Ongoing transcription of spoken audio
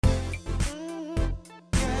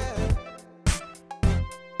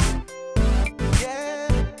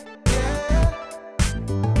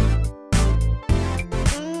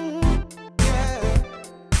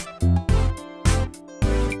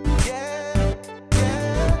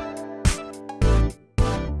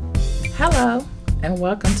Hello, and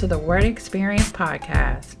welcome to the Word Experience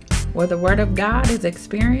Podcast, where the Word of God is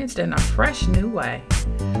experienced in a fresh new way.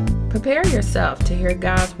 Prepare yourself to hear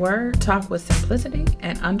God's Word talk with simplicity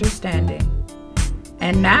and understanding.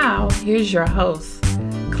 And now, here's your host,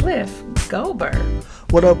 Cliff Gober.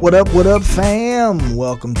 What up, fam?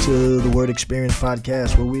 Welcome to the Word Experience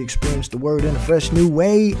Podcast, where we experience the Word in a fresh new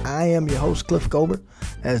way. I am your host, Cliff Gober,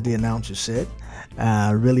 as the announcer said.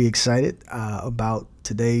 Really excited about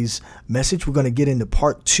today's message. We're going to get into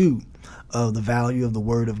part 2 of the value of the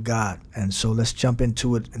Word of God. And so let's jump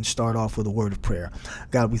into it and start off with a word of prayer.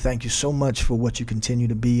 God, we thank you so much for what you continue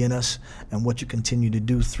to be in us and what you continue to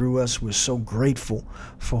do through us. We're so grateful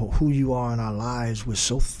for who you are in our lives. We're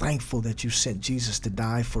so thankful that you sent Jesus to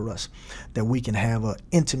die for us, that we can have an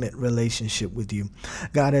intimate relationship with you.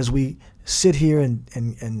 God, as we sit here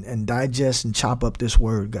and digest and chop up this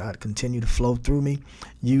word, God, continue to flow through me.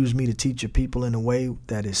 Use me to teach your people in a way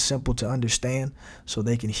that is simple to understand so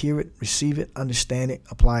they can hear it, receive it, understand it,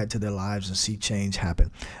 apply it to their lives and see change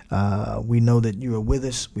happen. We know that you are with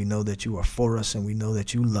us. We know that you are for us, and we know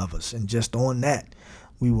that you love us. And just on that,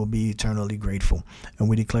 we will be eternally grateful. And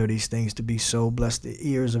we declare these things to be so. Bless the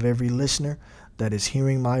ears of every listener that is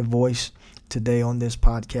hearing my voice today on this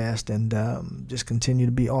podcast, and just continue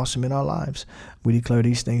to be awesome in our lives. We declare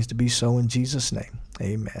these things to be so in Jesus' name.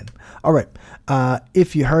 Amen. All right.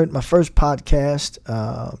 If you heard my first podcast,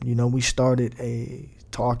 we started a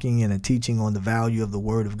talking and a teaching on the value of the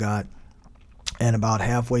Word of God. And about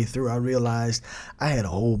halfway through, I realized I had a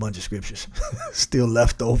whole bunch of scriptures still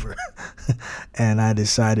left over. And I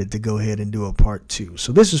decided to go ahead and do a part 2.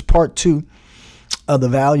 So this is part 2 of the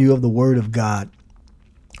value of the Word of God.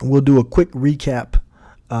 We'll do a quick recap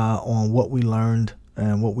on what we learned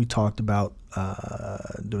and what we talked about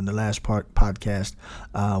during the last podcast.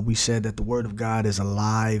 We said that the Word of God is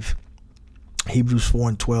alive. Hebrews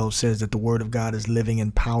 4:12 says that the Word of God is living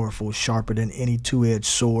and powerful, sharper than any two-edged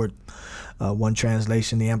sword. One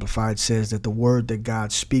translation, the Amplified, says that the Word that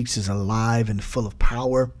God speaks is alive and full of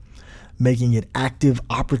power, making it active,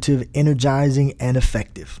 operative, energizing, and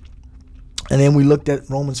effective. And then we looked at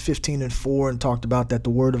Romans 15:4 and talked about that the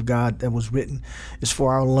Word of God that was written is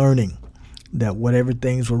for our learning, that whatever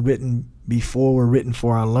things were written before were written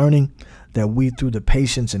for our learning, that we through the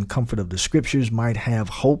patience and comfort of the Scriptures might have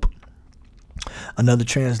hope. Another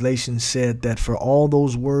translation said that for all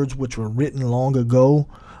those words which were written long ago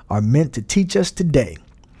are meant to teach us today.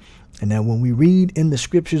 And that when we read in the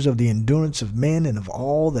Scriptures of the endurance of men and of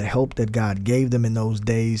all the help that God gave them in those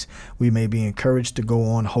days, we may be encouraged to go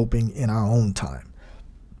on hoping in our own time.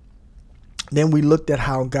 Then we looked at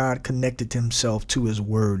how God connected himself to his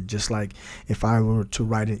word. Just like if I were to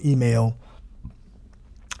write an email,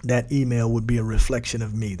 that email would be a reflection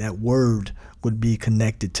of me. That word would be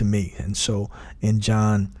connected to me. And so in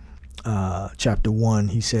John chapter 1,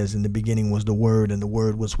 he says, in the beginning was the Word, and the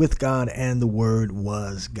Word was with God, and the Word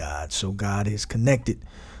was God. So God is connected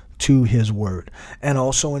to his word. And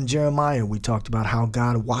also in Jeremiah, we talked about how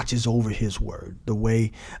God watches over his word, the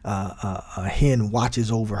way a hen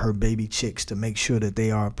watches over her baby chicks to make sure that they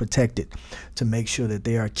are protected, to make sure that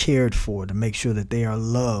they are cared for, to make sure that they are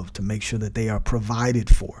loved, to make sure that they are provided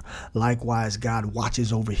for. Likewise, God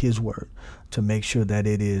watches over his word to make sure that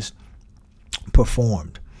it is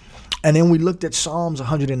performed. And then we looked at Psalms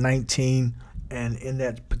 119, and in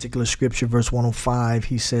that particular scripture, verse 105,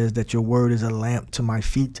 he says that your word is a lamp to my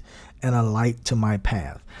feet and a light to my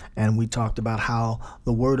path. And we talked about how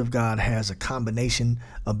the Word of God has a combination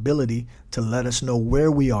ability to let us know where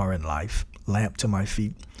we are in life, lamp to my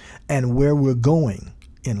feet, and where we're going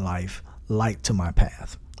in life, light to my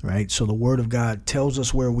path. Right? So the Word of God tells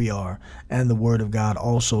us where we are, and the Word of God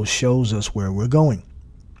also shows us where we're going.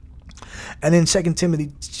 And in 2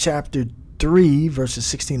 Timothy chapter 3, verses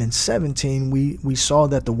 16 and 17, we saw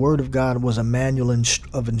that the Word of God was a manual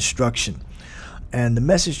of instruction. And the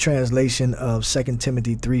Message translation of 2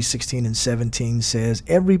 Timothy 3, 16 and 17 says,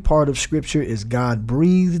 every part of Scripture is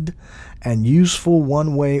God-breathed and useful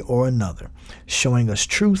one way or another, showing us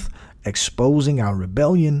truth, exposing our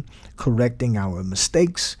rebellion, correcting our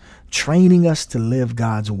mistakes, training us to live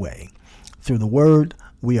God's way. Through the Word,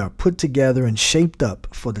 we are put together and shaped up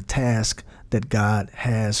for the task that God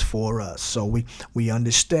has for us. So we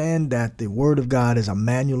understand that the Word of God is a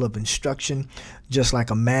manual of instruction, just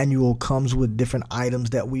like a manual comes with different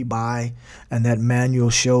items that we buy, and that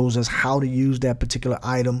manual shows us how to use that particular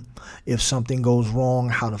item. If something goes wrong,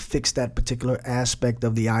 how to fix that particular aspect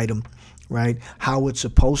of the item, right? How it's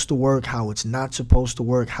supposed to work, how it's not supposed to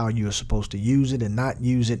work, how you're supposed to use it and not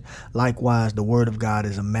use it. Likewise, the Word of God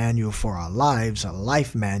is a manual for our lives, a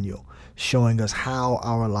life manual, showing us how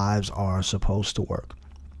our lives are supposed to work.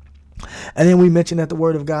 And then we mentioned that the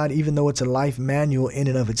Word of God, even though it's a life manual in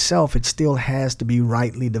and of itself, it still has to be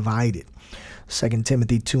rightly divided. 2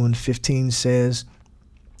 Timothy 2:15 says,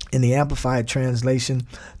 in the Amplified Translation,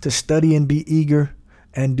 to study and be eager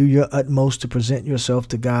and do your utmost to present yourself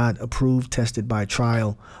to God, approved, tested by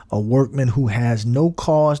trial, a workman who has no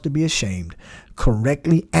cause to be ashamed,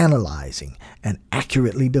 correctly analyzing and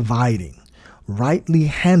accurately dividing, rightly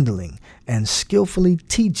handling and skillfully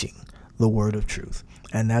teaching the word of truth.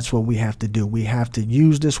 And that's what we have to do. We have to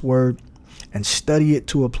use this word and study it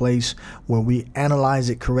to a place where we analyze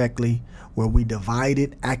it correctly, where we divide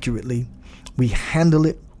it accurately, we handle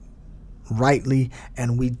it rightly,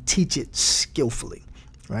 and we teach it skillfully.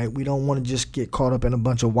 Right? We don't want to just get caught up in a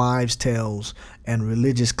bunch of wives' tales and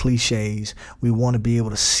religious cliches. We want to be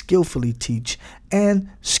able to skillfully teach and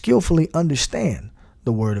skillfully understand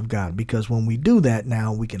the Word of God, because when we do that,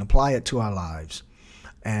 now we can apply it to our lives,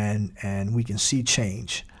 and we can see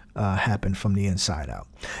change happen from the inside out.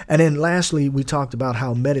 And then lastly, we talked about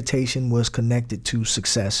how meditation was connected to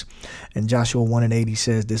success. And Joshua 1:80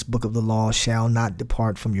 says, this book of the law shall not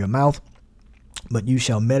depart from your mouth, but you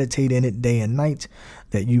shall meditate in it day and night,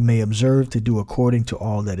 that you may observe to do according to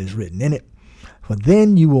all that is written in it. For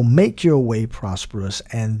then you will make your way prosperous,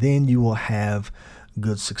 and then you will have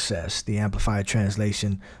good success. The Amplified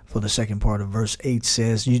Translation for the second part of verse 8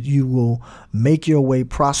 says, you will make your way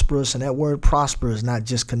prosperous. And that word prosper is not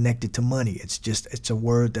just connected to money. It's a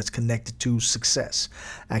word that's connected to success.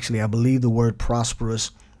 Actually, I believe the word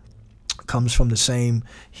prosperous comes from the same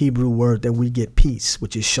Hebrew word that we get peace,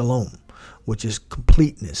 which is shalom, which is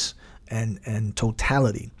completeness and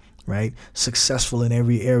totality, right? Successful in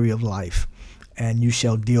every area of life. And you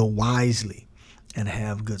shall deal wisely and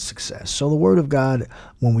have good success. So the Word of God,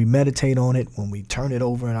 when we meditate on it, when we turn it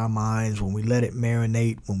over in our minds, when we let it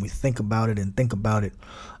marinate, when we think about it,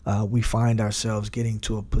 we find ourselves getting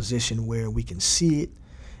to a position where we can see it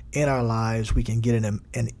in our lives. We can get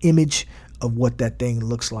an image of what that thing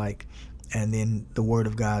looks like. And then the Word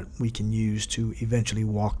of God we can use to eventually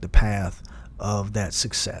walk the path of that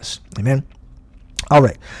success. Amen. All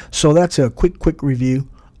right. So that's a quick review.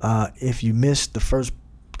 If you missed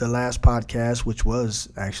the last podcast, which was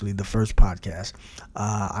actually the first podcast,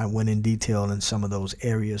 I went in detail in some of those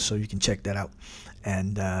areas, so you can check that out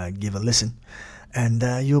and give a listen, and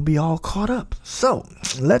you'll be all caught up. So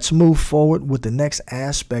let's move forward with the next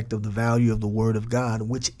aspect of the value of the Word of God,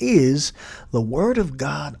 which is the Word of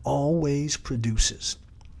God always produces.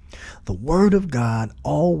 The Word of God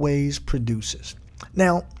always produces.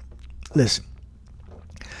 Now, listen.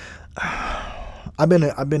 I've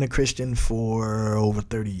been a Christian for over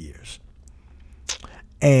 30 years.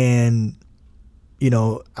 And, you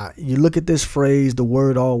look at this phrase, the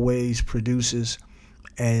Word always produces.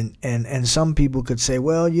 And some people could say,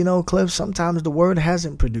 well, Cliff, sometimes the Word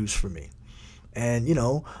hasn't produced for me. And,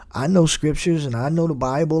 I know scriptures and I know the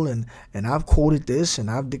Bible and I've quoted this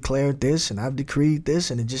and I've declared this and I've decreed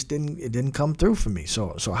this, and it didn't come through for me.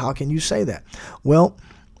 So how can you say that? Well,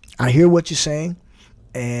 I hear what you're saying,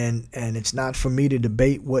 and it's not for me to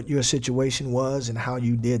debate what your situation was and how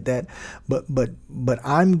you did that. But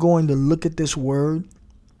I'm going to look at this word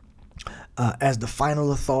as the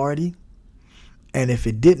final authority. And if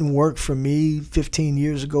it didn't work for me 15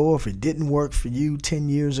 years ago, or if it didn't work for you 10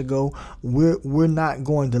 years ago, we're not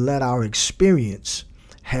going to let our experience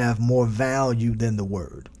have more value than the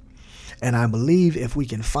word. And I believe if we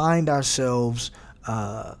can find ourselves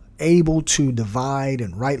able to divide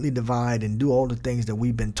and rightly divide and do all the things that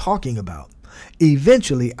we've been talking about,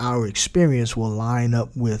 eventually our experience will line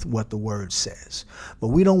up with what the word says. But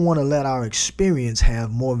we don't want to let our experience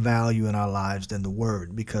have more value in our lives than the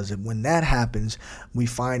word, because when that happens, we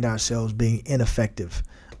find ourselves being ineffective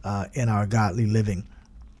in our godly living.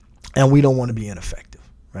 And we don't want to be ineffective,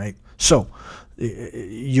 right? So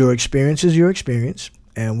your experience is your experience,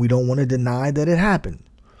 and we don't want to deny that it happened.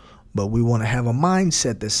 But we want to have a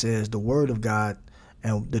mindset that says the Word of God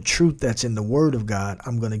and the truth that's in the Word of God,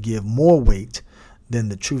 I'm going to give more weight than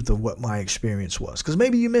the truth of what my experience was. Because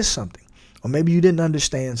maybe you missed something, or maybe you didn't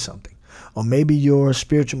understand something, or maybe your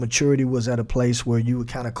spiritual maturity was at a place where you were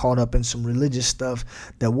kind of caught up in some religious stuff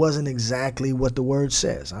that wasn't exactly what the Word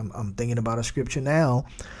says. I'm thinking about a scripture now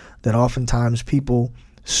that oftentimes people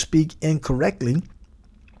speak incorrectly,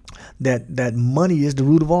 that money is the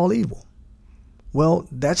root of all evil. Well,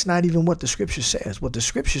 that's not even what the scripture says. What the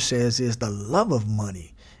scripture says is the love of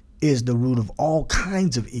money is the root of all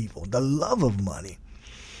kinds of evil. The love of money.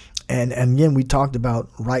 And again, we talked about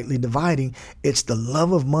rightly dividing. It's the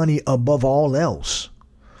love of money above all else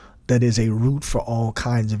that is a root for all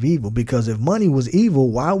kinds of evil. Because if money was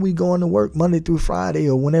evil, why are we going to work Monday through Friday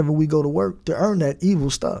or whenever we go to work to earn that evil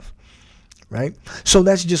stuff? right? So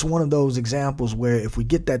that's just one of those examples where if we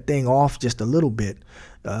get that thing off just a little bit,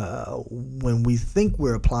 when we think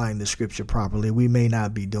we're applying the scripture properly, we may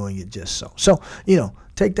not be doing it just so. So,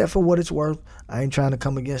 take that for what it's worth. I ain't trying to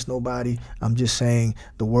come against nobody. I'm just saying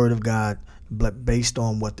the word of God, based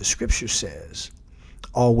on what the scripture says,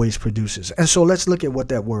 always produces. And so let's look at what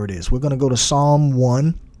that word is. We're going to go to Psalm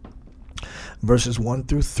 1, verses 1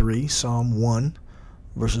 through 3. Psalm 1,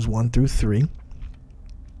 verses 1 through 3.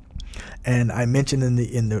 And I mentioned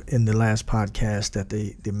in the last podcast that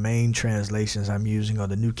the main translations I'm using are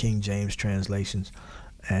the New King James translations,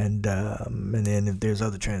 and then if there's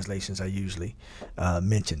other translations, I usually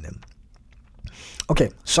mention them.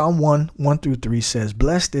 Okay, Psalm 1 through 3 says,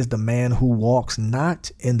 "Blessed is the man who walks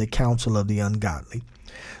not in the counsel of the ungodly,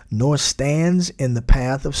 nor stands in the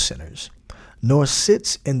path of sinners, nor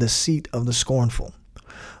sits in the seat of the scornful.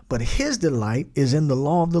 But his delight is in the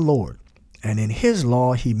law of the Lord, and in his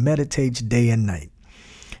law he meditates day and night.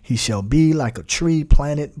 He shall be like a tree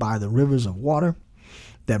planted by the rivers of water,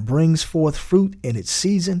 that brings forth fruit in its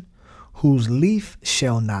season, whose leaf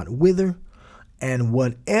shall not wither, and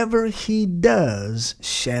whatever he does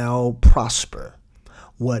shall prosper."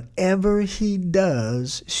 Whatever he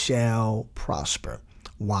does shall prosper.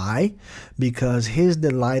 Why? Because his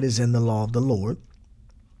delight is in the law of the Lord.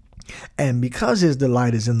 And because his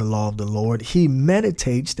delight is in the law of the Lord, he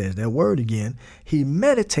meditates, there's that word again, he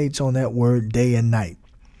meditates on that word day and night.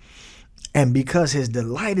 And because his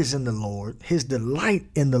delight is in the Lord, his delight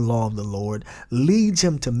in the law of the Lord leads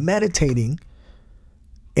him to meditating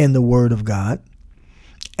in the word of God.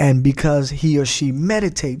 And because he or she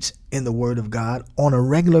meditates in the word of God on a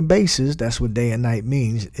regular basis, that's what day and night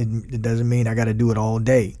means. It doesn't mean I got to do it all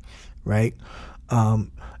day, right?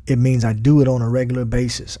 It means I do it on a regular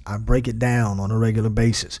basis. I break it down on a regular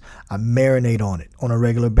basis. I marinate on it on a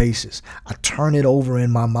regular basis. I turn it over in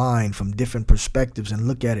my mind from different perspectives and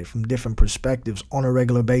look at it from different perspectives on a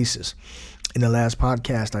regular basis. In the last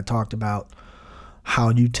podcast, I talked about how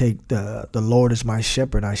you take the Lord is my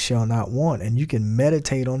shepherd, I shall not want. And you can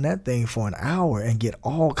meditate on that thing for an hour and get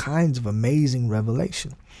all kinds of amazing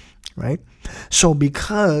revelation, right? So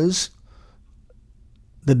because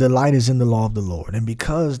the delight is in the law of the Lord, and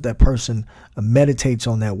because that person meditates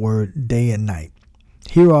on that word day and night,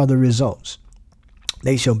 here are the results.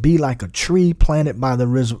 They shall be like a tree planted by the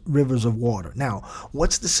rivers of water. Now,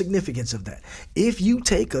 what's the significance of that? If you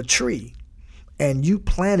take a tree and you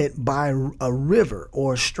plant it by a river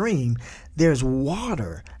or a stream, there's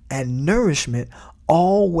water and nourishment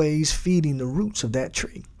always feeding the roots of that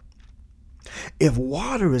tree. If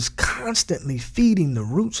water is constantly feeding the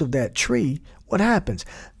roots of that tree, what happens?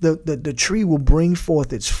 The tree will bring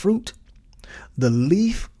forth its fruit. The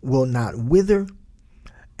leaf will not wither.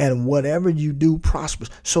 And whatever you do prospers.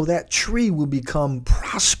 So that tree will become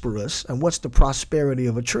prosperous. And what's the prosperity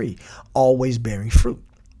of a tree? Always bearing fruit.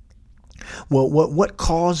 Well, what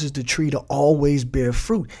causes the tree to always bear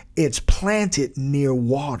fruit? It's planted near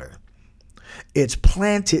water. It's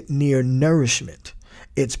planted near nourishment.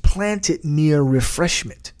 It's planted near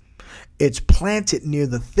refreshment. It's planted near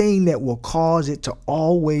the thing that will cause it to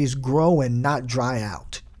always grow and not dry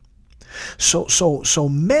out. So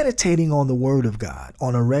meditating on the word of God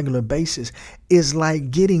on a regular basis is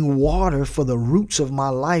like getting water for the roots of my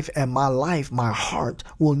life, and my heart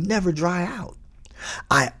will never dry out.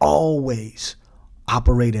 I always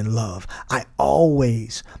operate in love. I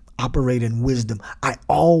always operate in wisdom. I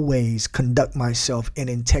always conduct myself in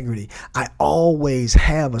integrity. I always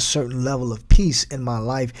have a certain level of peace in my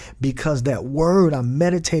life because that word, I'm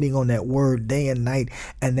meditating on that word day and night,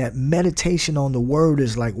 and that meditation on the word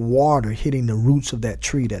is like water hitting the roots of that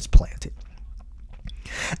tree that's planted.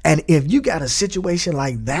 And if you got a situation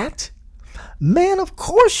like that, man, of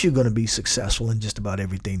course you're going to be successful in just about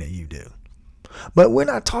everything that you do. But we're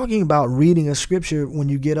not talking about reading a scripture when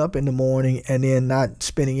you get up in the morning and then not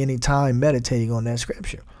spending any time meditating on that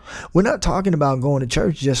scripture. We're not talking about going to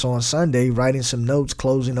church just on Sunday, writing some notes,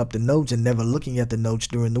 closing up the notes, and never looking at the notes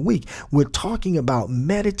during the week. We're talking about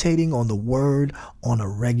meditating on the word on a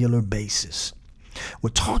regular basis. We're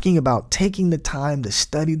talking about taking the time to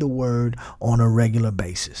study the word on a regular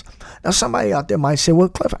basis. Now, somebody out there might say, well,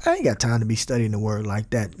 Cliff, I ain't got time to be studying the word like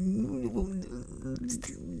that.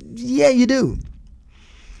 Yeah, you do.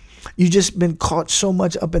 You just been caught so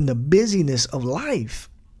much up in the busyness of life,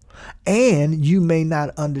 and you may not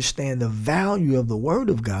understand the value of the word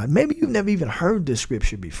of God. Maybe you've never even heard this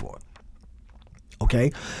scripture before.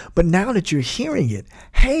 Okay. But now that you're hearing it,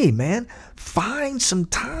 hey man, find some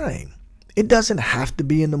time It doesn't have to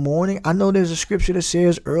be in the morning. I know there's a scripture that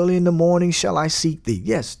says, early in the morning shall I seek thee.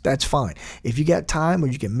 Yes, that's fine. If you got time or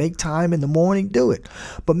you can make time in the morning, do it.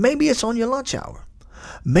 But maybe it's on your lunch hour.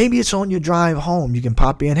 Maybe it's on your drive home. You can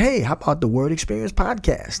pop in, hey, how about the Word Experience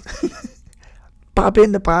podcast? Pop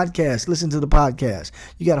in the podcast, listen to the podcast.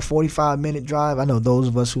 You got a 45-minute drive. I know those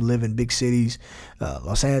of us who live in big cities,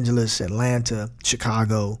 Los Angeles, Atlanta,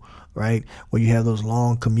 Chicago, right, where you have those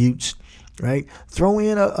long commutes, right? Throw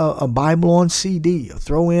in a Bible on CD, or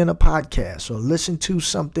throw in a podcast, or listen to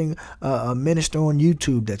something, a minister on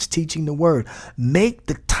YouTube that's teaching the word. Make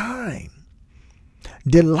the time.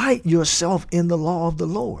 Delight yourself in the law of the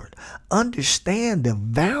Lord. Understand the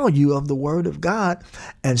value of the word of God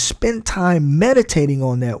and spend time meditating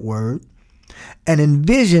on that word, and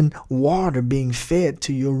envision water being fed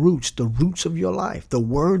to your roots, the roots of your life, the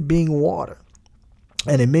word being water.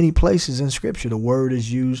 And in many places in scripture, the water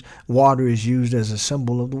is used as a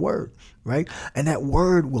symbol of the word, right? And that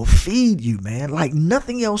word will feed you, man, like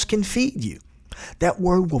nothing else can feed you. That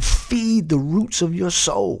word will feed the roots of your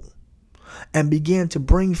soul and begin to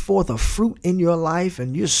bring forth a fruit in your life,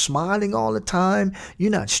 and you're smiling all the time. You're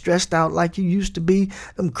not stressed out like you used to be.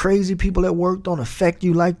 Them crazy people at work don't affect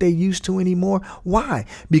you like they used to anymore. Why?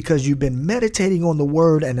 Because you've been meditating on the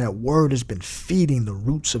word, and that word has been feeding the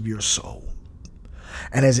roots of your soul.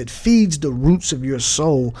 And as it feeds the roots of your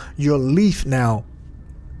soul, your leaf now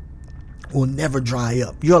will never dry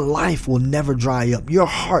up. Your life will never dry up. Your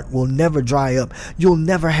heart will never dry up. You'll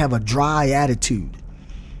never have a dry attitude,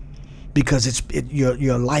 because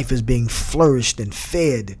your life is being flourished and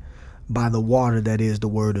fed by the water that is the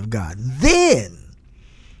word of God. Then,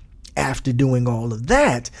 after doing all of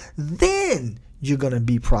that, then you're going to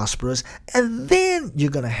be prosperous, and then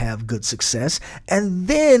you're going to have good success, and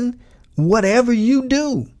then whatever you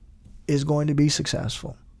do is going to be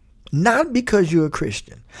successful. Not because you're a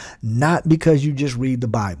Christian, not because you just read the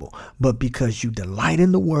Bible, but because you delight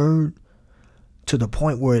in the word to the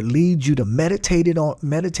point where it leads you to meditate in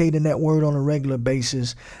that word on a regular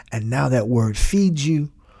basis. And now that word feeds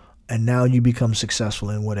you, and now you become successful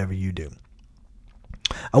in whatever you do.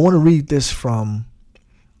 I want to read this from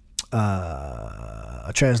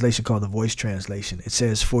a translation called the Voice Translation. It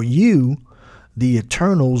says, "For you, the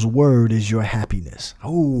Eternal's word is your happiness."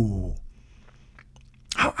 Oh,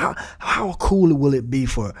 how cool will it be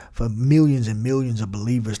for millions and millions of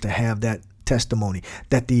believers to have that testimony,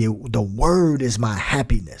 that the word is my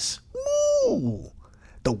happiness. Ooh,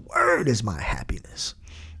 the word is my happiness,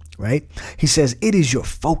 right? He says, it is your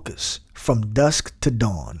focus from dusk to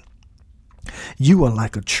dawn. You are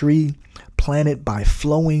like a tree planted by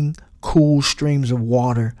flowing, cool streams of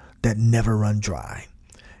water that never run dry.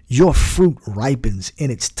 Your fruit ripens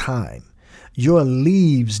in its time. Your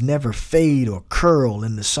leaves never fade or curl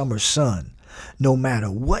in the summer sun. No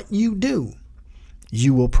matter what you do,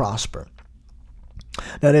 you will prosper.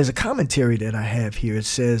 Now, there's a commentary that I have here. It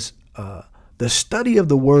says, the study of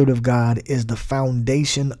the Word of God is the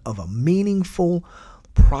foundation of a meaningful,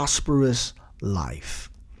 prosperous life.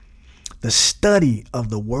 The study of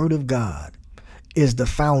the Word of God is the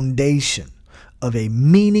foundation of a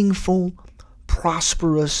meaningful,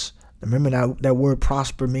 prosperous, remember that word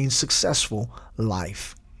prosper means successful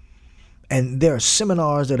life. And there are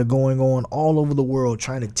seminars that are going on all over the world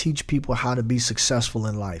trying to teach people how to be successful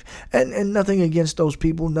in life. And nothing against those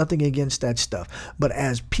people, nothing against that stuff. But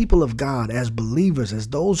as people of God, as believers, as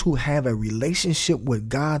those who have a relationship with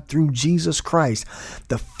God through Jesus Christ,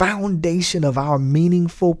 the foundation of our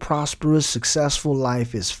meaningful, prosperous, successful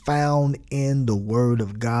life is found in the Word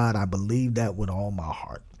of God. I believe that with all my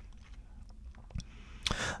heart.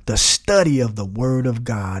 The study of the Word of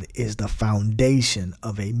God is the foundation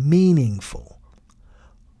of a meaningful,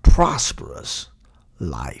 prosperous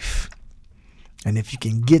life. And if you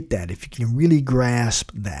can get that, if you can really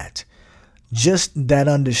grasp that, just that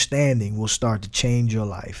understanding will start to change your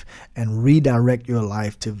life and redirect your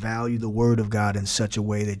life to value the Word of God in such a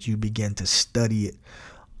way that you begin to study it,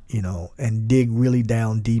 and dig really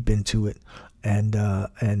down deep into it. And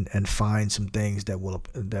find some things that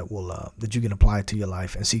you can apply to your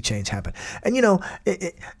life and see change happen. And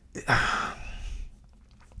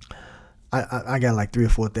I got like 3 or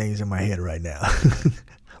 4 things in my head right now.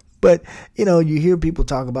 But you hear people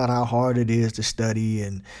talk about how hard it is to study,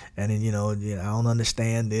 and then I don't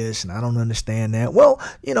understand this and I don't understand that. Well,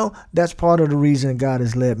 that's part of the reason God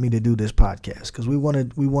has led me to do this podcast, because we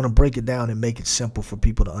want to break it down and make it simple for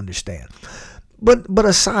people to understand. But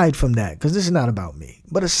aside from that, because this is not about me,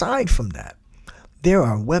 but aside from that, there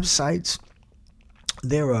are websites,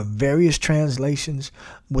 There are various translations.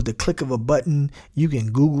 With the click of a button, you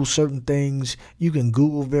can Google certain things. You can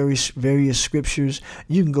Google various scriptures.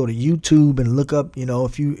 You can go to YouTube and look up,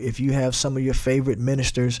 if you have some of your favorite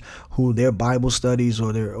ministers who their Bible studies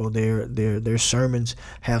or their sermons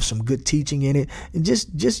have some good teaching in it. And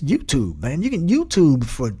just YouTube, man. You can YouTube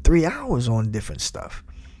for 3 hours on different stuff.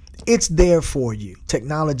 It's there for you.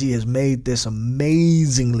 Technology has made this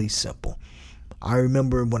amazingly simple. I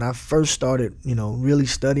remember when I first started, really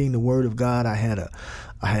studying the Word of God. I had a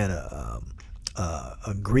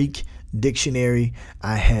Greek dictionary.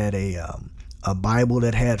 I had a Bible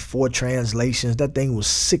that had 4 translations. That thing was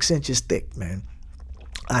 6 inches thick, man.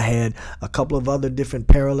 I had a couple of other different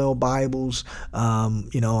parallel Bibles.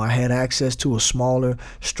 I had access to a smaller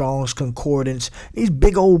Strong's Concordance. These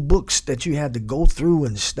big old books that you had to go through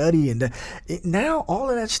and study. And now all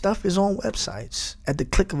of that stuff is on websites. At the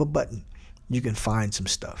click of a button, you can find some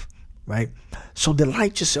stuff, right? So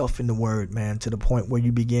delight yourself in the Word, man, to the point where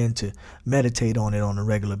you begin to meditate on it on a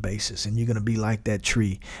regular basis. And you're going to be like that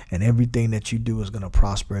tree, and everything that you do is going to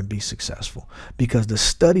prosper and be successful, because the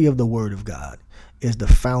study of the Word of God is the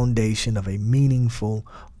foundation of a meaningful,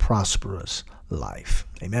 prosperous life.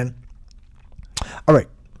 Amen. All right.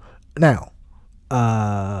 Now,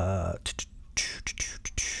 God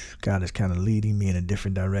is kind of leading me in a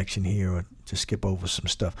different direction here, or to skip over some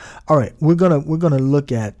stuff. All right, we're gonna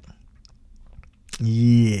look at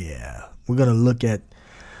the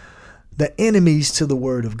enemies to the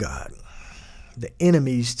Word of God. The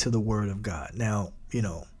enemies to the Word of God. Now,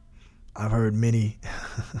 I've heard many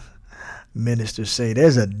ministers say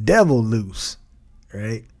there's a devil loose,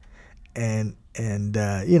 right? And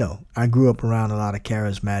I grew up around a lot of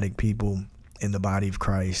charismatic people in the body of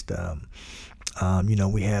Christ.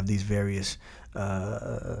 We have these various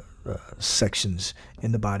sections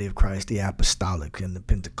in the body of Christ, the apostolic and the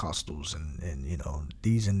Pentecostals and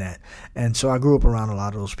these and that. And so I grew up around a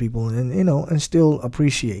lot of those people and still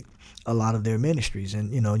appreciate a lot of their ministries.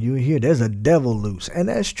 And, you hear there's a devil loose, and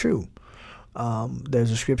that's true.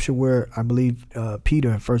 There's a scripture where I believe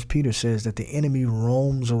Peter in 1 Peter says that the enemy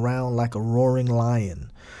roams around like a roaring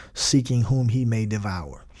lion, seeking whom he may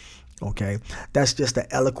devour. Okay, that's just an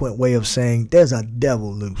eloquent way of saying there's a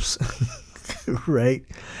devil loose, right?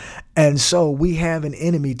 And so we have an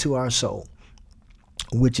enemy to our soul,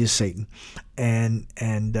 which is Satan, and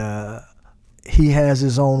he has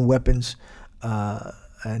his own weapons,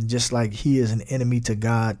 and just like he is an enemy to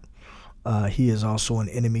God, he is also an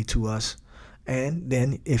enemy to us. And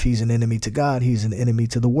then if he's an enemy to God, he's an enemy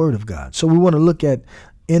to the Word of God. So we want to look at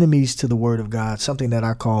enemies to the Word of God, something that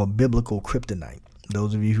I call biblical kryptonite.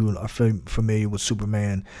 Those of you who are familiar with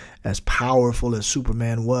Superman, as powerful as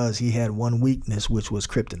Superman was, he had one weakness, which was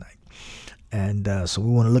kryptonite. And so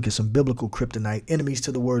we want to look at some biblical kryptonite, enemies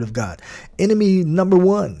to the Word of God. Enemy number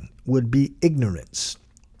 1 would be ignorance.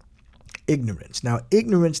 Ignorance. Now,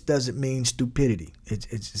 ignorance doesn't mean stupidity.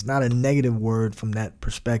 It's not a negative word from that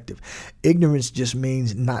perspective. Ignorance just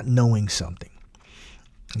means not knowing something.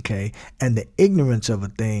 Okay? And the ignorance of a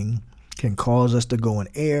thing can cause us to go in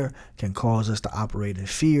error, can cause us to operate in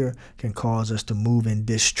fear, can cause us to move in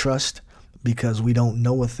distrust because we don't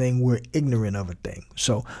know a thing, we're ignorant of a thing.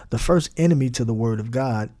 So the first enemy to the Word of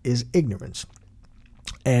God is ignorance.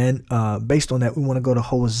 And based on that, we want to go to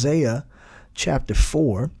Hosea chapter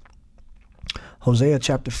 4. Hosea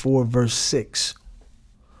chapter 4, verse 6.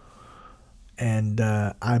 And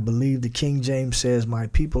I believe the King James says, "My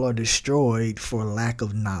people are destroyed for lack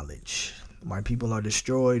of knowledge." My people are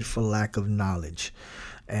destroyed for lack of knowledge.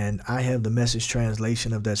 And I have the Message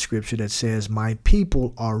translation of that scripture that says, "My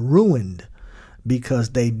people are ruined because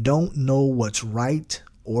they don't know what's right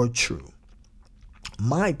or true."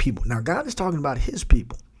 My people. Now, God is talking about his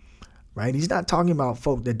people, right? He's not talking about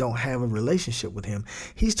folk that don't have a relationship with him.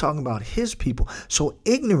 He's talking about his people. So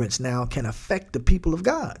ignorance now can affect the people of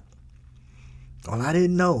God. Well, I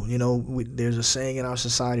didn't know. There's a saying in our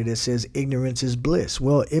society that says ignorance is bliss.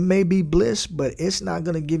 Well, it may be bliss, but it's not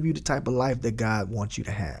going to give you the type of life that God wants you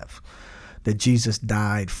to have, that Jesus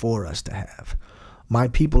died for us to have. My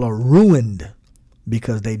people are ruined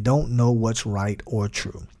because they don't know what's right or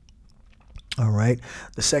true. All right.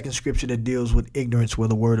 The second scripture that deals with ignorance where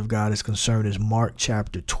the Word of God is concerned is Mark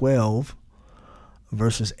chapter 12,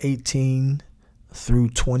 verses 18 through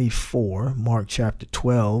 24. Mark chapter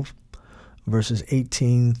 12. Verses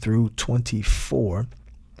 18 through 24.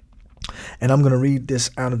 And I'm going to read this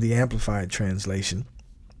out of the Amplified translation.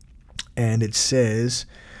 And it says,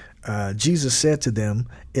 Jesus said to them,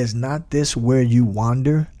 "Is not this where you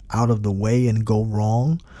wander out of the way and go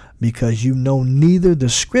wrong? Because you know neither the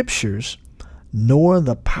scriptures nor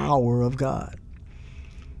the power of God."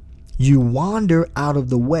 You wander out of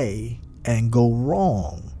the way and go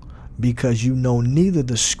wrong because you know neither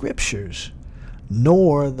the scriptures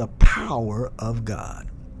nor the power of God.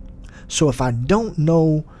 So if I don't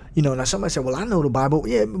know, now somebody said, well, I know the Bible.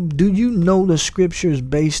 Yeah, do you know the scriptures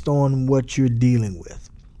based on what you're dealing with?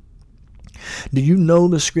 Do you know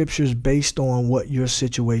the scriptures based on what your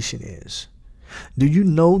situation is? Do you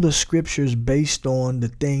know the scriptures based on the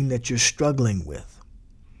thing that you're struggling with?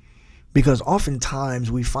 Because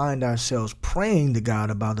oftentimes we find ourselves praying to God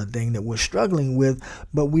about the thing that we're struggling with,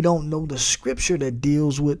 but we don't know the scripture that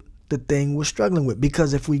deals with the thing we're struggling with.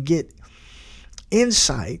 Because if we get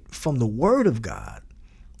insight from the Word of God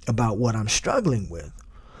about what I'm struggling with,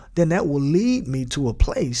 then that will lead me to a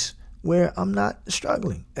place where I'm not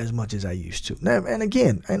struggling as much as I used to. Now, and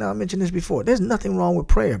again, I mentioned this before, there's nothing wrong with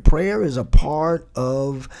prayer. Prayer is a part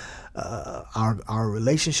of our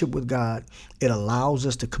relationship with God. It allows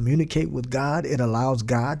us to communicate with God. It allows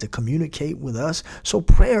God to communicate with us. So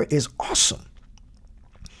prayer is awesome,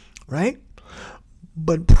 right?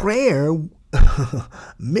 But prayer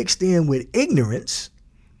mixed in with ignorance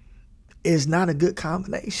is not a good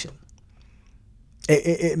combination.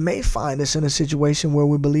 It may find us in a situation where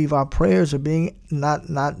we believe our prayers are being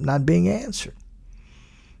not being answered.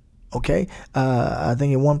 Okay, I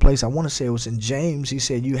think in one place, I want to say it was in James, he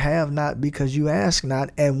said, "You have not because you ask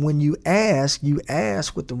not, and when you ask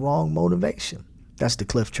with the wrong motivation." That's the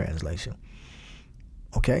Cliff translation.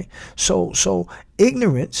 Okay, so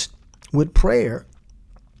ignorance with prayer,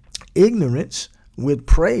 ignorance with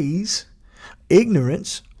praise,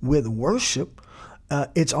 ignorance with worship.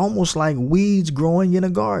 It's almost like weeds growing in a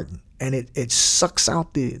garden, and it sucks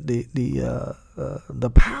out the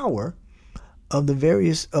power of the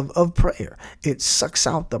various of prayer. It sucks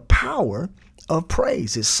out the power of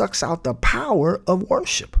praise. It sucks out the power of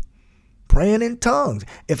worship. Praying in tongues.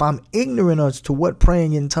 If I'm ignorant as to what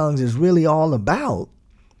praying in tongues is really all about,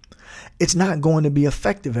 it's not going to be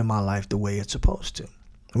effective in my life the way it's supposed to.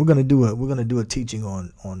 We're gonna do a teaching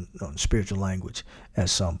on spiritual language at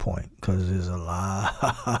some point, because there's a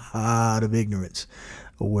lot of ignorance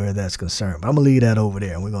where that's concerned. But I'm gonna leave that over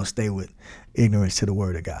there, and we're gonna stay with ignorance to the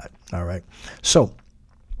Word of God. All right. So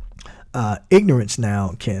ignorance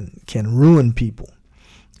now can ruin people.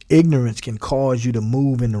 Ignorance can cause you to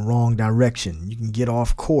move in the wrong direction. You can get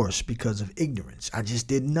off course because of ignorance. I just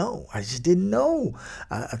didn't know. I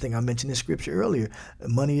think I mentioned this scripture earlier.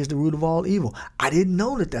 Money is the root of all evil. I didn't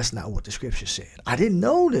know that that's not what the scripture said. I didn't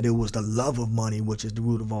know that it was the love of money, which is the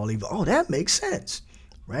root of all evil. Oh, that makes sense,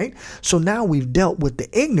 right? So now we've dealt with the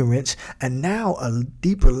ignorance, and now a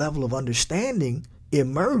deeper level of understanding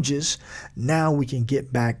emerges. Now we can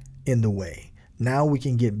get back in the way. Now we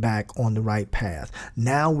can get back on the right path.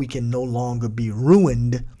 Now we can no longer be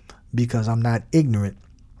ruined because I'm not ignorant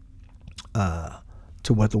to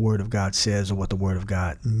what the Word of God says or what the Word of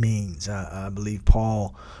God means. I believe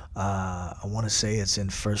Paul, I want to say it's in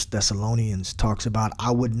 1 Thessalonians, talks about, "I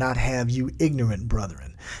would not have you ignorant,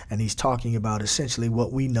 brethren." And he's talking about essentially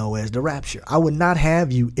what we know as the rapture. I would not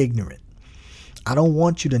have you ignorant. I don't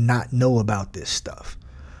want you to not know about this stuff,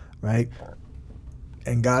 right?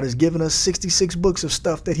 And God has given us 66 books of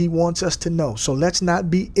stuff that he wants us to know. So let's not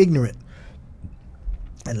be ignorant.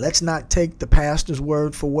 And let's not take the pastor's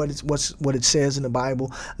word for what it says in the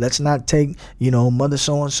Bible. Let's not take, Mother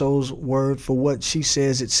so-and-so's word for what she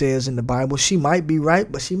says it says in the Bible. She might be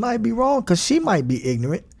right, but she might be wrong, because she might be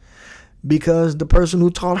ignorant because the person who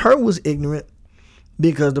taught her was ignorant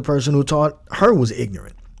because the person who taught her was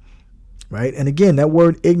ignorant. Right? And again, that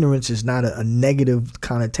word ignorance is not a negative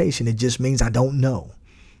connotation. It just means I don't know,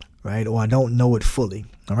 right? Or I don't know it fully.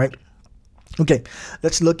 All right. Okay.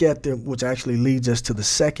 Let's look at which actually leads us to the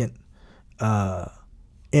second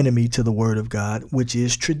enemy to the Word of God, which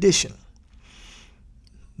is tradition.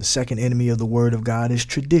 The second enemy of the Word of God is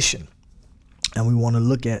tradition. And we want to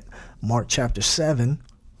look at Mark chapter 7,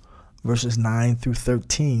 verses 9 through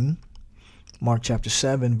 13. Mark chapter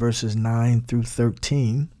 7, verses 9 through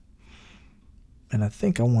 13. And I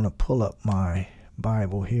think I want to pull up my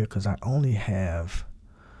Bible here because I only have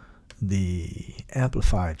the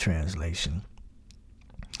Amplified translation.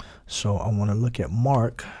 So I want to look at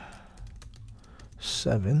Mark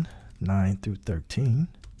 7, 9 through 13.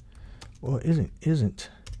 Well, isn't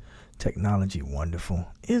technology wonderful?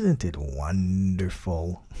 Isn't it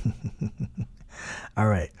wonderful? All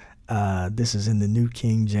right. This is in the New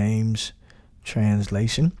King James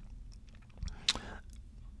translation.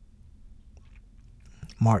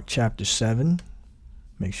 Mark chapter 7,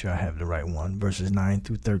 make sure I have the right one, verses 9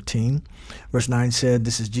 through 13. Verse 9 said,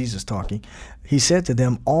 this is Jesus talking. He said to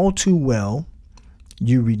them, "All too well,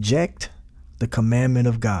 you reject the commandment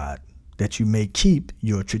of God, that you may keep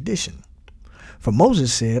your tradition. For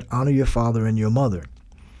Moses said, honor your father and your mother,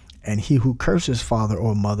 and he who curses father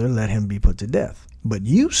or mother, let him be put to death. But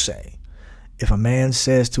you say, if a man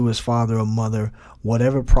says to his father or mother,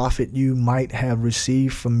 whatever profit you might have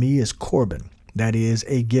received from me is Corban, that is,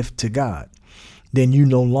 a gift to God, then you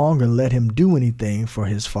no longer let him do anything for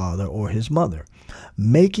his father or his mother,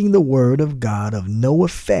 making the word of God of no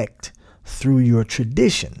effect through your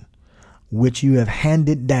tradition, which you have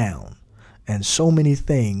handed down, and so many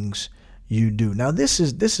things you do. Now, this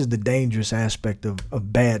is the dangerous aspect of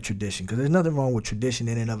bad tradition, because there's nothing wrong with tradition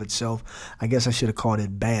in and of itself. I guess I should have called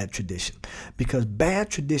it bad tradition, because bad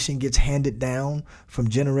tradition gets handed down from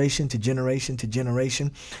generation to generation to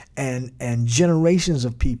generation, and generations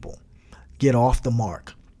of people get off the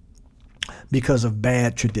mark because of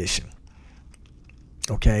bad tradition.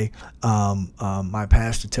 Okay, my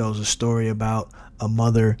pastor tells a story about a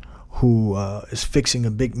mother who is fixing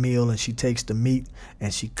a big meal, and she takes the meat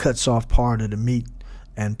and she cuts off part of the meat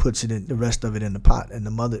and puts it in the rest of it in the pot. And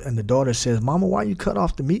the daughter says, "Mama, why you cut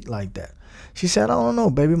off the meat like that?" She said, "I don't know,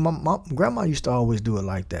 baby. My grandma used to always do it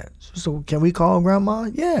like that." So can we call grandma?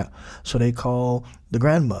 Yeah. So they call the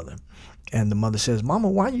grandmother. And the mother says, "Mama,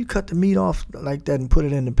 why you cut the meat off like that and put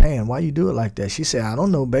it in the pan? Why you do it like that?" She said, "I don't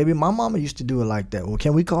know, baby. My mama used to do it like that." "Well,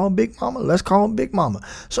 can we call Big Mama? Let's call Big Mama."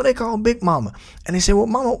 So they call Big Mama. And they say,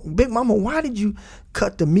 "Well, Big Mama, why did you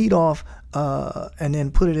cut the meat off and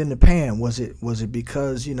then put it in the pan? Was it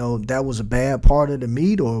because, that was a bad part of the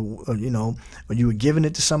meat, or you were giving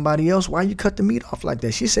it to somebody else? Why you cut the meat off like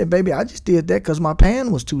that?" She said, "Baby, I just did that because my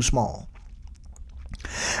pan was too small."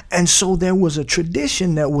 And so there was a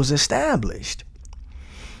tradition that was established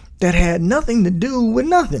that had nothing to do with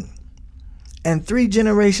nothing. And 3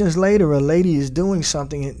 generations later, a lady is doing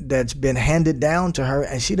something that's been handed down to her,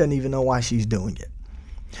 and she doesn't even know why she's doing it.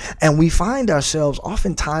 And we find ourselves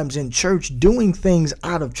oftentimes in church doing things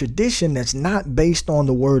out of tradition that's not based on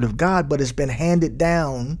the word of God, but it's been handed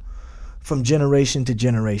down from generation to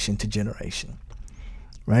generation to generation.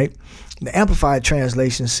 Right? The Amplified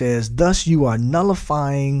Translation says, "Thus you are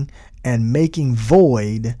nullifying and making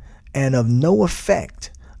void and of no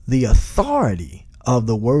effect the authority of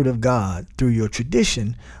the word of God through your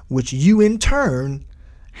tradition, which you in turn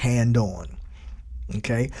hand on."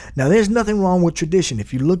 Okay. Now, there's nothing wrong with tradition.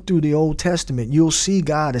 If you look through the Old Testament, you'll see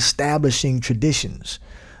God establishing traditions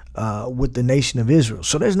with the nation of Israel.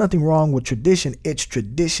 So there's nothing wrong with tradition. It's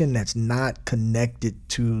tradition that's not connected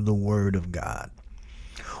to the word of God,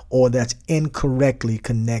 or that's incorrectly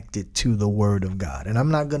connected to the word of God. And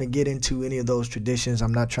I'm not going to get into any of those traditions.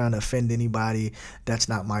 I'm not trying to offend anybody. That's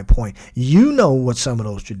not my point. You know what some of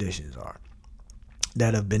those traditions are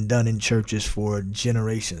that have been done in churches for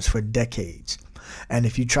generations, for decades. And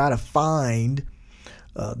if you try to find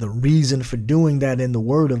the reason for doing that in the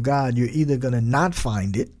word of God, you're either going to not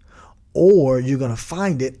find it, or you're going to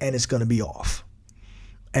find it and it's going to be off.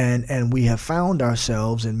 And we have found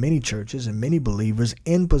ourselves in many churches and many believers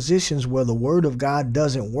in positions where the word of God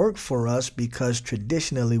doesn't work for us because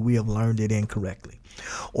traditionally we have learned it incorrectly,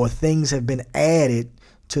 or things have been added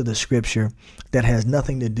to the scripture that has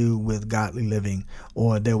nothing to do with godly living,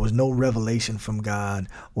 or there was no revelation from God,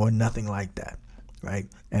 or nothing like that. Right?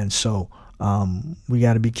 And so we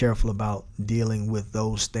got to be careful about dealing with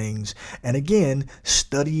those things. And again,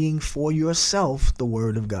 studying for yourself the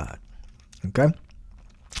word of God. Okay?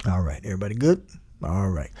 All right, everybody good? All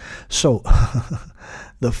right. So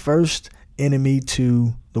the first enemy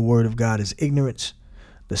to the word of God is ignorance.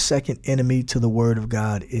 The second enemy to the word of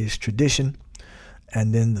God is tradition.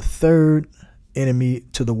 And then the third enemy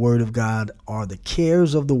to the word of God are the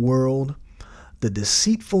cares of the world, the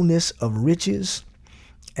deceitfulness of riches,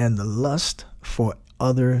 and the lust for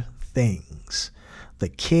other things. The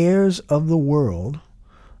cares of the world,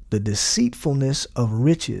 the deceitfulness of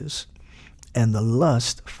riches, and the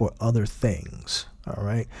lust for other things. All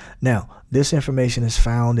right. Now, this information is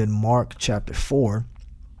found in Mark chapter 4,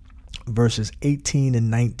 verses 18 and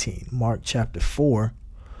 19. Mark chapter 4,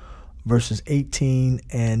 verses 18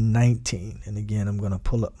 and 19. And again, I'm going to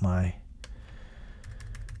pull up my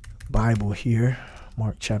Bible here.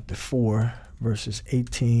 Mark chapter 4, verses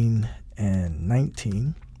 18 and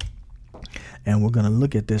 19. And we're going to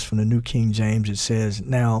look at this from the New King James. It says,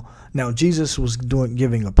 now Jesus was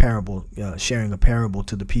giving a parable, sharing a parable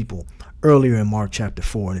to the people earlier in Mark chapter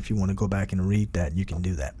 4. And if you want to go back and read that, you can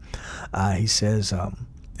do that. He says,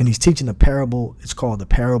 and he's teaching a parable. It's called the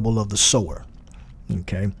parable of the sower.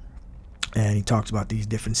 Okay. And he talks about these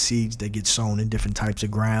different seeds that get sown in different types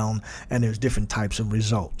of ground, and there's different types of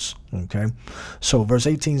results. Okay. So verse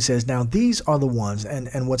 18 says, now these are the ones,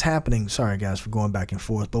 and what's happening, sorry guys for going back and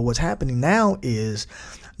forth, but what's happening now is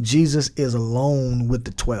Jesus is alone with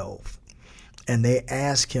the 12, and they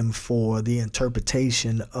ask him for the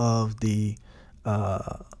interpretation of the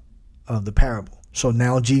parable. So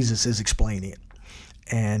now Jesus is explaining it.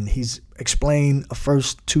 And he's explained the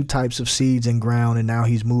first two types of seeds and ground, and now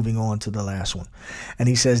he's moving on to the last one. And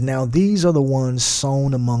he says, now these are the ones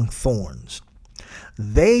sown among thorns.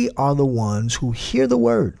 They are the ones who hear the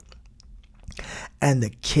word, and the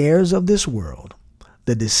cares of this world,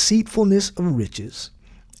 the deceitfulness of riches,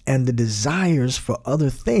 and the desires for other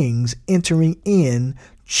things entering in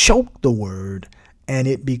choke the word, and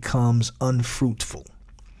it becomes unfruitful.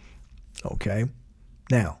 Okay.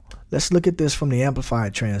 Now, let's look at this from the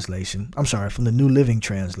Amplified Translation. I'm sorry, from the New Living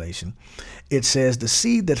Translation. It says, the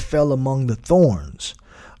seed that fell among the thorns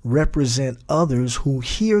represent others who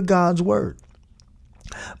hear God's word.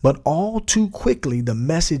 But all too quickly, the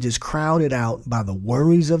message is crowded out by the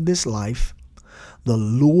worries of this life, the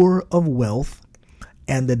lure of wealth,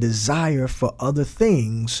 and the desire for other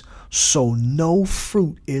things, so no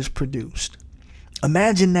fruit is produced.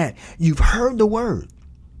 Imagine that. You've heard the word,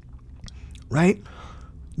 right?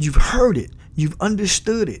 You've heard it. You've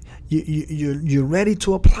understood it. You're ready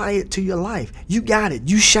to apply it to your life. You got it.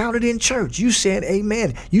 You shouted in church. You said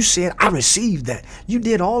amen. You said, I received that. You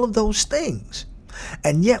did all of those things.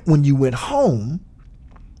 And yet when you went home,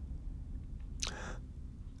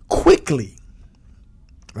 quickly,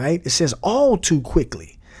 right? It says all too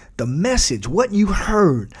quickly. The message, what you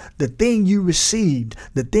heard, the thing you received,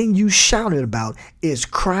 the thing you shouted about is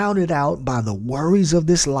crowded out by the worries of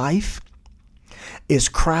this life. Is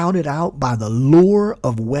crowded out by the lure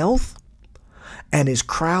of wealth, and is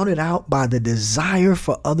crowded out by the desire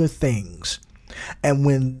for other things. And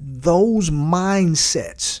when those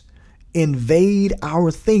mindsets invade our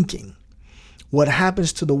thinking, what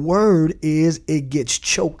happens to the word is it gets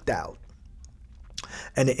choked out.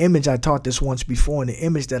 And the image, I taught this once before, and the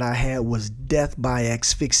image that I had was death by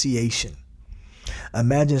asphyxiation.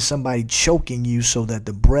 Imagine somebody choking you so that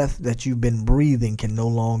the breath that you've been breathing can no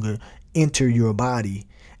longer enter your body,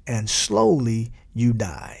 and slowly you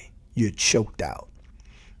die. You're choked out,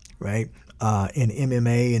 right? In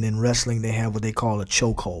MMA and in wrestling, they have what they call a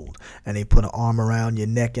chokehold, and they put an arm around your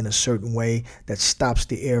neck in a certain way that stops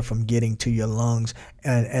the air from getting to your lungs,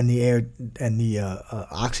 and the air and the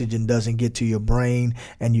oxygen doesn't get to your brain,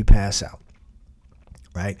 and you pass out,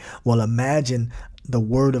 right? Well, imagine the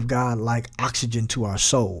word of God like oxygen to our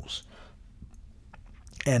souls.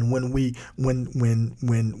 And when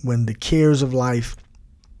the cares of life,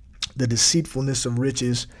 the deceitfulness of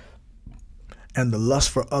riches, and the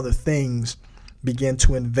lust for other things begin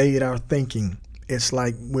to invade our thinking, it's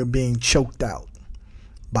like we're being choked out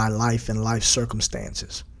by life and life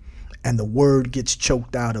circumstances. And the word gets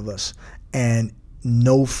choked out of us, and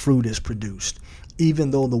no fruit is produced.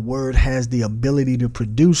 Even though the word has the ability to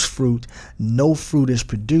produce fruit, no fruit is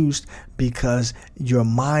produced because your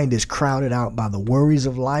mind is crowded out by the worries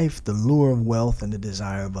of life, the lure of wealth, and the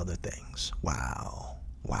desire of other things. Wow.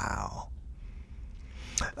 Wow.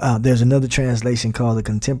 There's another translation called the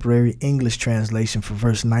Contemporary English Translation for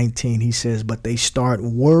verse 19. He says, but they start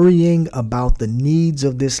worrying about the needs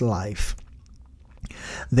of this life.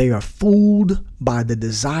 They are fooled by the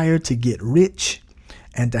desire to get rich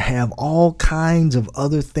and to have all kinds of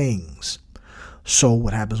other things. So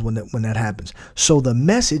what happens when that happens? So the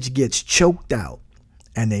message gets choked out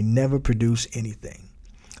and they never produce anything.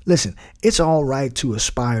 Listen, it's all right to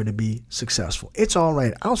aspire to be successful. It's all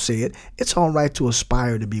right. I'll say it. It's all right to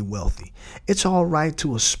aspire to be wealthy. It's all right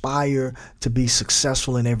to aspire to be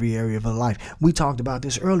successful in every area of our life. We talked about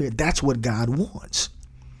this earlier. That's what God wants.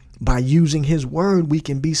 By using his word, we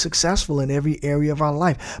can be successful in every area of our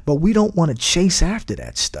life. But we don't want to chase after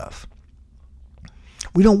that stuff.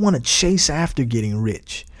 We don't want to chase after getting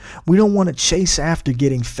rich. We don't want to chase after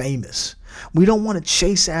getting famous. We don't want to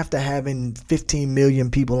chase after having 15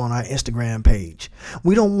 million people on our Instagram page.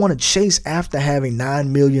 We don't want to chase after having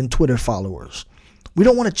 9 million Twitter followers. We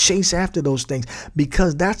don't want to chase after those things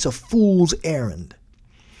because that's a fool's errand.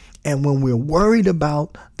 And when we're worried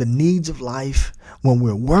about the needs of life, when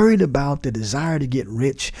we're worried about the desire to get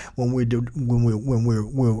rich, when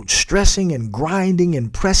we're stressing and grinding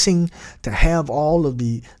and pressing to have all of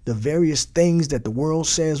the various things that the world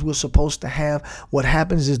says we're supposed to have, what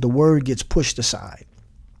happens is the word gets pushed aside.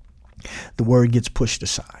 The word gets pushed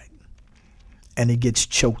aside, and it gets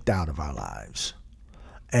choked out of our lives.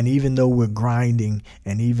 And even though we're grinding,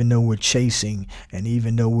 and even though we're chasing, and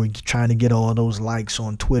even though we're trying to get all those likes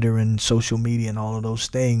on Twitter and social media and all of those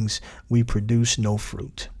things, we produce no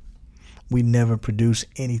fruit. We never produce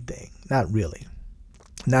anything. Not really.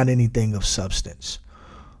 Not anything of substance.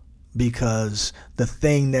 Because the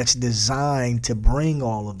thing that's designed to bring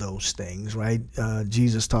all of those things, right?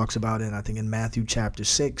 Jesus talks about it, I think in Matthew chapter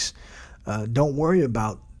 6. Don't worry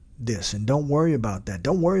about this and don't worry about that.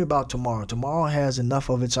 Don't worry about tomorrow. Tomorrow has enough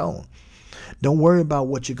of its own. Don't worry about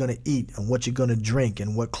what you're going to eat and what you're going to drink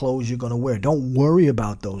and what clothes you're going to wear. Don't worry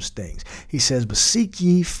about those things. He says, but seek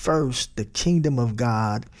ye first the kingdom of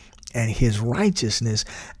God and his righteousness,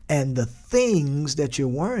 and the things that you're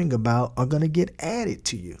worrying about are going to get added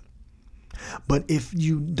to you. But if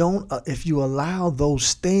you don't, if you allow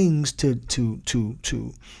those things to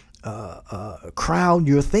crowd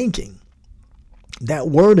your thinking, that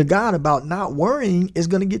word of God about not worrying is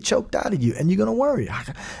going to get choked out of you, and you're going to worry.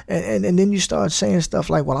 And then you start saying stuff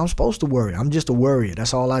like, well, I'm supposed to worry. I'm just a worrier.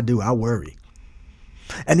 That's all I do. I worry.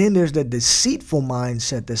 And then there's the deceitful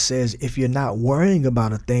mindset that says if you're not worrying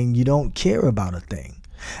about a thing, you don't care about a thing.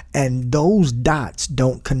 And those dots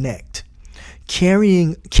don't connect.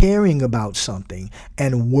 Caring about something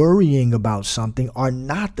and worrying about something are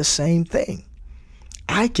not the same thing.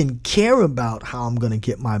 I can care about how I'm going to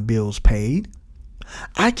get my bills paid.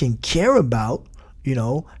 I can care about,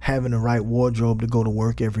 having the right wardrobe to go to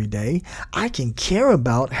work every day. I can care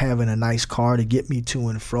about having a nice car to get me to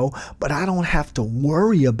and fro, but I don't have to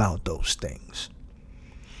worry about those things.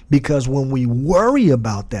 Because when we worry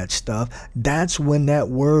about that stuff, that's when that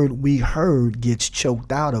word we heard gets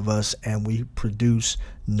choked out of us and we produce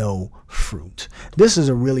no fruit. This is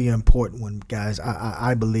a really important one, guys,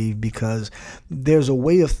 I believe, because there's a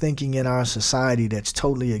way of thinking in our society that's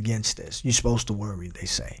totally against this. You're supposed to worry, they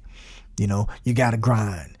say. You got to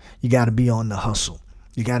grind. You got to be on the hustle.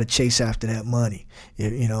 You got to chase after that money.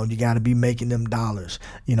 You got to be making them dollars,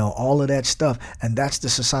 all of that stuff. And that's the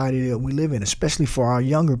society that we live in, especially for our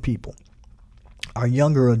younger people, our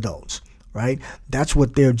younger adults, right? That's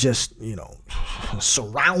what they're just,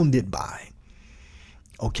 surrounded by.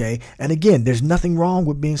 Okay. And again, there's nothing wrong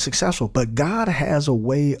with being successful, but God has a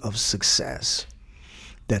way of success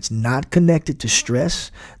that's not connected to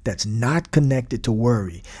stress, that's not connected to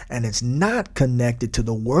worry, and it's not connected to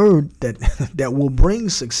the word that will bring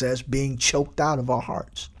success being choked out of our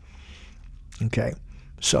hearts. Okay,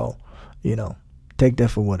 so, take that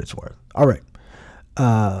for what it's worth. All right.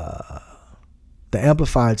 The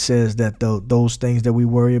Amplified says that those things that we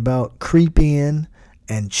worry about creep in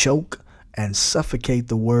and choke and suffocate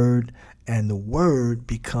the word, and the word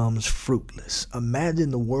becomes fruitless.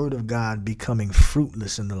 Imagine the word of God becoming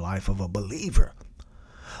fruitless in the life of a believer,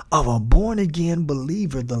 of a born-again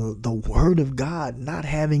believer, the word of God not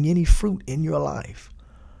having any fruit in your life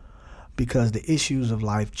because the issues of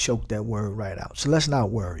life choke that word right out. So let's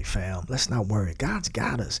not worry, fam. Let's not worry. God's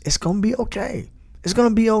got us. It's going to be okay. It's going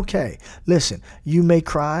to be okay. Listen, you may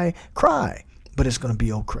cry, but it's going to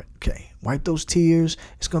be okay. Wipe those tears.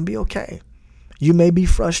 It's going to be okay. You may be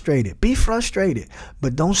frustrated. Be frustrated,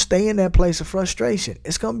 but don't stay in that place of frustration.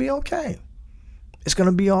 It's going to be okay. It's going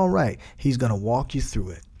to be all right. He's going to walk you through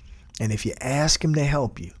it. And if you ask him to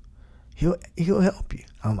help you, he'll help you.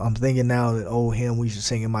 I'm thinking now that old hymn we used to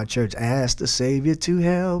sing in my church, ask the Savior to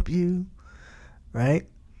help you, right?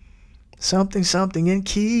 Something and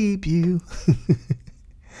keep you,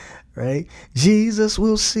 right? Jesus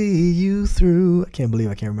will see you through. I can't believe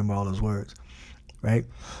I can't remember all those words. Right?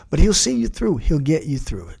 But he'll see you through. He'll get you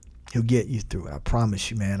through it. He'll get you through it. I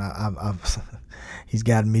promise you, man. He's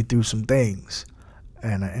gotten me through some things,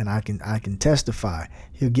 and I can testify.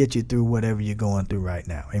 He'll get you through whatever you're going through right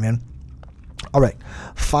now. Amen. All right.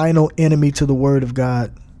 Final enemy to the word of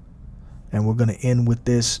God, and we're going to end with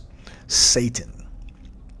this: Satan.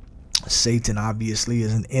 Satan obviously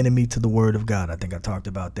is an enemy to the word of God. I think I talked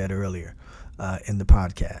about that earlier. In the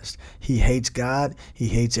podcast. He hates God. He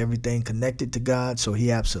hates everything connected to God. So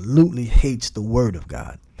he absolutely hates the word of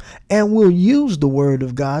God and will use the word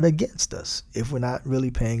of God against us if we're not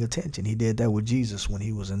really paying attention. He did that with Jesus when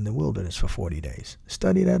he was in the wilderness for 40 days.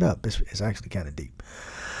 Study that up. It's actually kind of deep.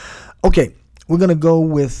 Okay, we're going to go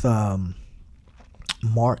with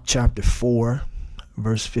Mark chapter 4,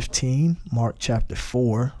 verse 15. Mark chapter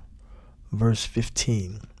 4, verse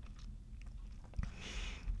 15.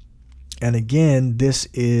 And again, this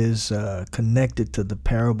is connected to the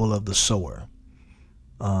parable of the sower.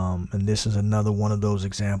 And this is another one of those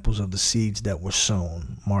examples of the seeds that were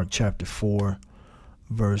sown. Mark chapter 4,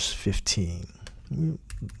 verse 15.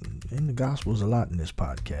 in the Gospels a lot in this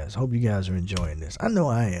podcast. Hope you guys are enjoying this. I know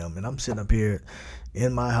I am, and I'm sitting up here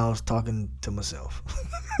in my house talking to myself.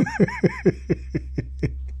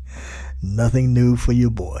 Nothing new for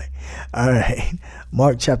your boy. All right.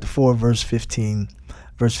 Mark chapter 4, verse 15.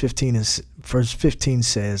 Verse 15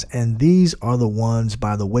 says, "And these are the ones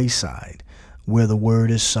by the wayside where the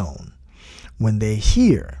word is sown. When they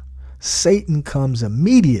hear, Satan comes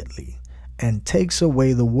immediately and takes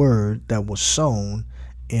away the word that was sown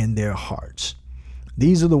in their hearts."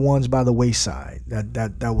 These are the ones by the wayside.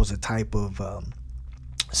 That was a type of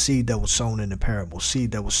seed that was sown in the parable.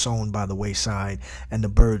 Seed that was sown by the wayside, and the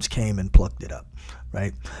birds came and plucked it up,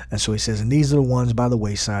 right? And so he says, and these are the ones by the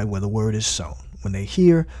wayside where the word is sown. When they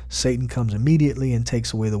hear, Satan comes immediately and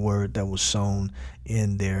takes away the word that was sown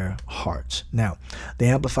in their hearts. Now, the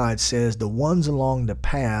Amplified says, the ones along the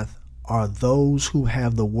path are those who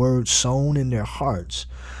have the word sown in their hearts,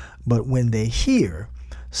 but when they hear,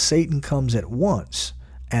 Satan comes at once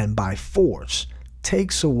and by force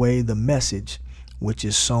takes away the message which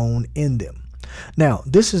is sown in them. Now,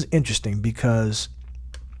 this is interesting because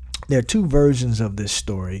there are two versions of this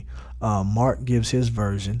story. Mark gives his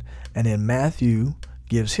version, and then Matthew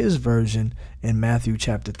gives his version in Matthew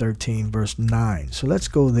chapter 13, verse 9. So let's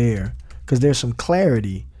go there because there's some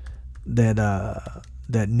clarity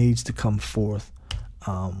that needs to come forth.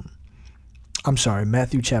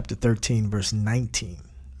 Matthew chapter 13, verse 19.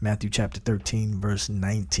 Matthew chapter 13, verse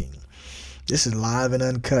 19. This is live and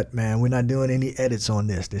uncut, man. We're not doing any edits on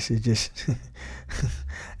this. This is just,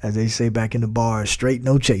 as they say back in the bar, straight,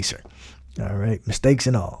 no chaser. All right, mistakes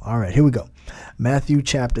and all. All right, here we go. Matthew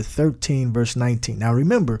chapter 13, verse 19. Now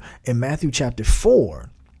remember, in Matthew chapter 4,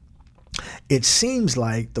 it seems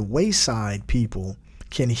like the wayside people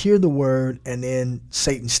can hear the word and then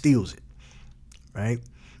Satan steals it, right?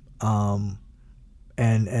 And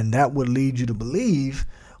that would lead you to believe,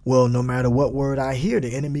 well, no matter what word I hear,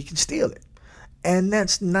 the enemy can steal it. And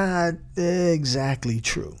that's not exactly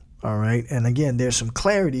true. All right. And again, there's some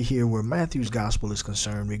clarity here where Matthew's gospel is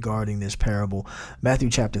concerned regarding this parable. Matthew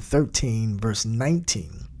chapter 13, verse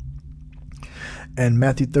 19. And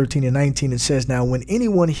Matthew 13 and 19, it says, "Now when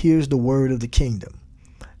anyone hears the word of the kingdom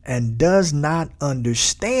and does not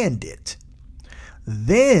understand it,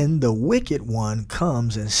 then the wicked one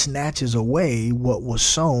comes and snatches away what was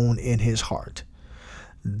sown in his heart.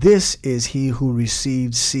 This is he who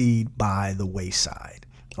received seed by the wayside."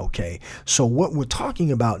 Okay, so what we're talking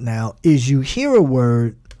about now is you hear a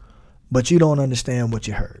word, but you don't understand what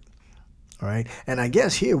you heard. All right, and I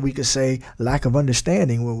guess here we could say lack of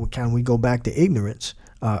understanding. Well, we go back to ignorance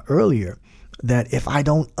earlier, that if I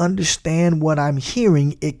don't understand what I'm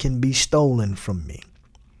hearing, it can be stolen from me.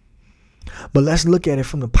 But let's look at it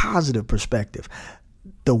from the positive perspective.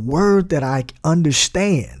 The word that I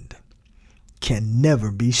understand can never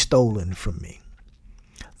be stolen from me.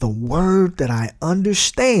 The word that I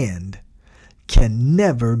understand can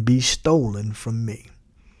never be stolen from me.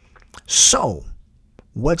 So,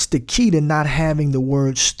 what's the key to not having the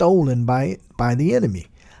word stolen by the enemy?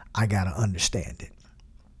 I got to understand it.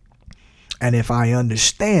 And if I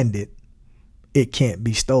understand it, it can't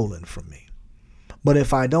be stolen from me. But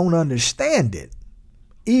if I don't understand it,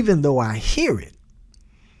 even though I hear it,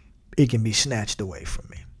 it can be snatched away from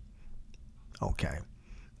me. Okay.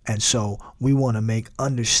 And so we want to make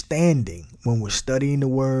understanding when we're studying the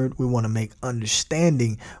word. We want to make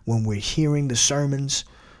understanding when we're hearing the sermons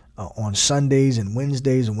on Sundays and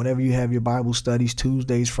Wednesdays, and whenever you have your Bible studies,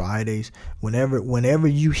 Tuesdays, Fridays, whenever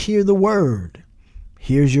you hear the word,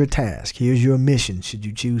 here's your task. Here's your mission, should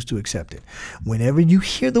you choose to accept it. Whenever you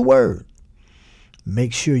hear the word,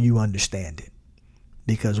 make sure you understand it.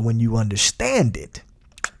 Because when you understand it,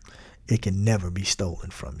 it can never be stolen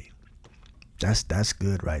from you. That's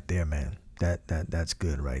good right there, man. That's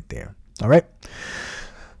good right there. All right.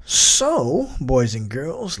 So, boys and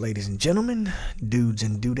girls, ladies and gentlemen, dudes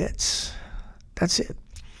and dudettes, that's it.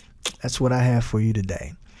 That's what I have for you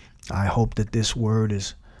today. I hope that this word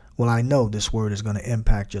I know this word is going to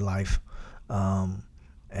impact your life.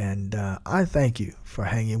 And I thank you for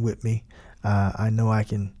hanging with me. I know I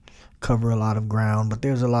can cover a lot of ground, but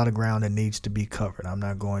there's a lot of ground that needs to be covered. I'm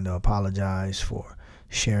not going to apologize for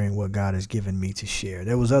sharing what God has given me to share.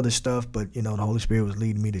 There was other stuff, but the Holy Spirit was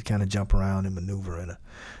leading me to kind of jump around and maneuver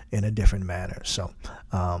in a different manner. So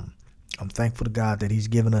I'm thankful to God that He's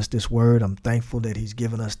given us this word. I'm thankful that He's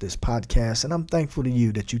given us this podcast, and I'm thankful to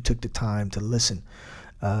you that you took the time to listen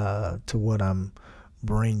to what I'm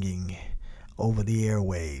bringing over the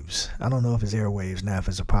airwaves. I don't know if it's airwaves now, if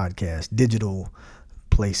it's a podcast, digital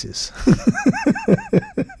places.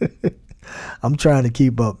 I'm trying to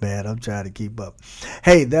keep up, man. I'm trying to keep up.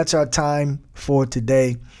 Hey, that's our time for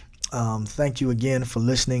today. Thank you again for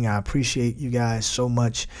listening. I appreciate you guys so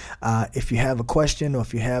much. If you have a question or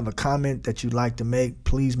if you have a comment that you'd like to make,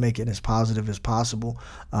 please make it as positive as possible.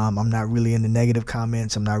 I'm not really into negative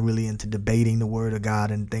comments. I'm not really into debating the word of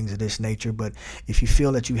God and things of this nature. But if you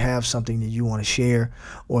feel that you have something that you want to share,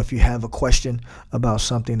 or if you have a question about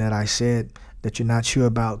something that I said that you're not sure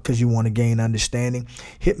about because you want to gain understanding,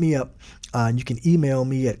 hit me up. You can email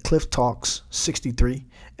me at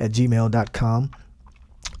clifftalks63@gmail.com.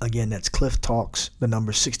 Again, that's clifftalks, the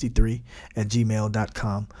number 63 at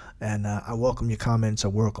gmail.com. And I welcome your comments. I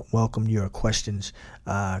welcome your questions,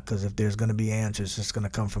 because if there's going to be answers, it's going to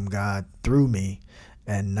come from God through me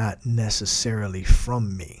and not necessarily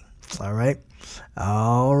from me. All right.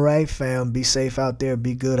 All right, fam. Be safe out there.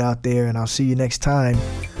 Be good out there. And I'll see you next time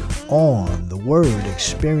on the Word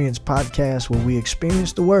Experience Podcast, where we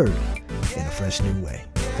experience the Word in a fresh new way.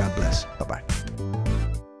 God bless. Bye-bye.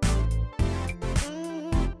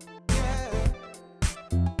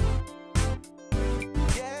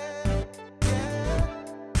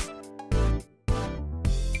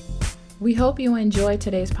 We hope you enjoyed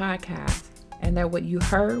today's podcast and that what you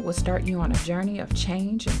heard will start you on a journey of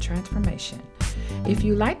change and transformation. If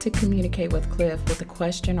you'd like to communicate with Cliff with a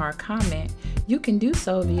question or a comment, you can do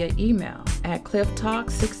so via email at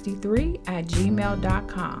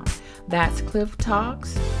clifftalks63@gmail.com. That's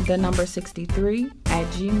clifftalks, the number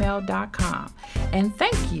 63@gmail.com. And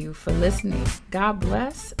thank you for listening. God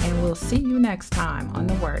bless, and we'll see you next time on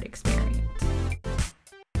The Word Experience.